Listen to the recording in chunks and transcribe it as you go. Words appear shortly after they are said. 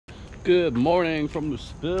Good morning from the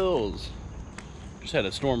spills. Just had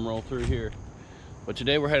a storm roll through here. But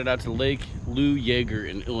today we're headed out to Lake Lou Yaeger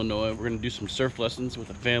in Illinois. We're gonna do some surf lessons with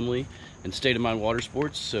a family and Stateamind water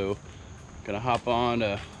sports. So gonna hop on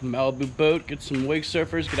a Malibu boat, get some wake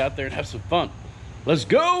surfers, get out there and have some fun. Let's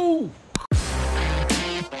go!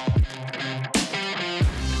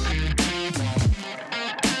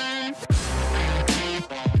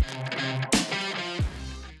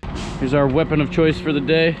 Here's our weapon of choice for the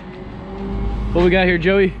day. What we got here,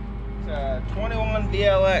 Joey? It's a 21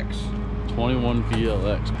 VLX. 21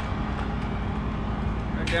 VLX.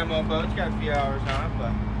 A demo boat. It's got a few hours on it,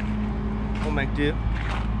 but we'll make do.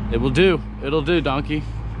 It will do. It'll do, donkey.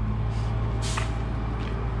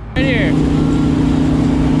 Right here.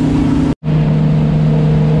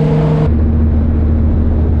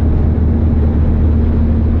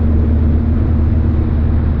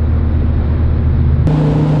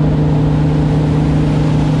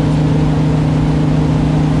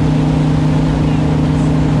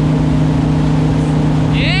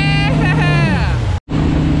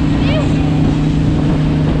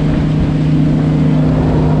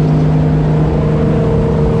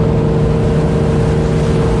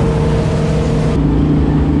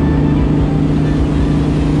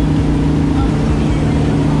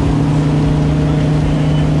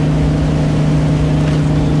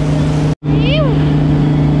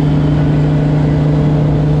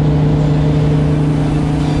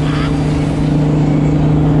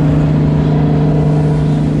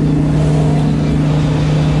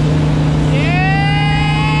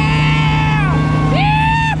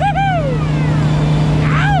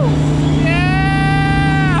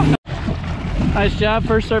 Nice job,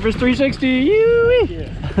 first surface 360.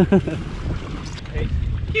 Yeah.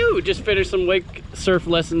 You just finished some wake surf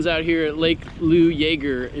lessons out here at Lake Lou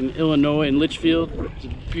Yaeger in Illinois in Litchfield. It's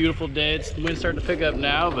a beautiful day. It's the wind's starting to pick up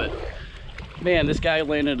now, but man, this guy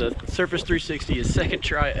landed a surface 360 his second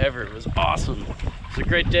try ever. It was awesome. It's a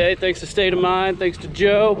great day. Thanks to Stateamind. Thanks to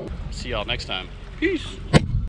Joe. See y'all next time. Peace.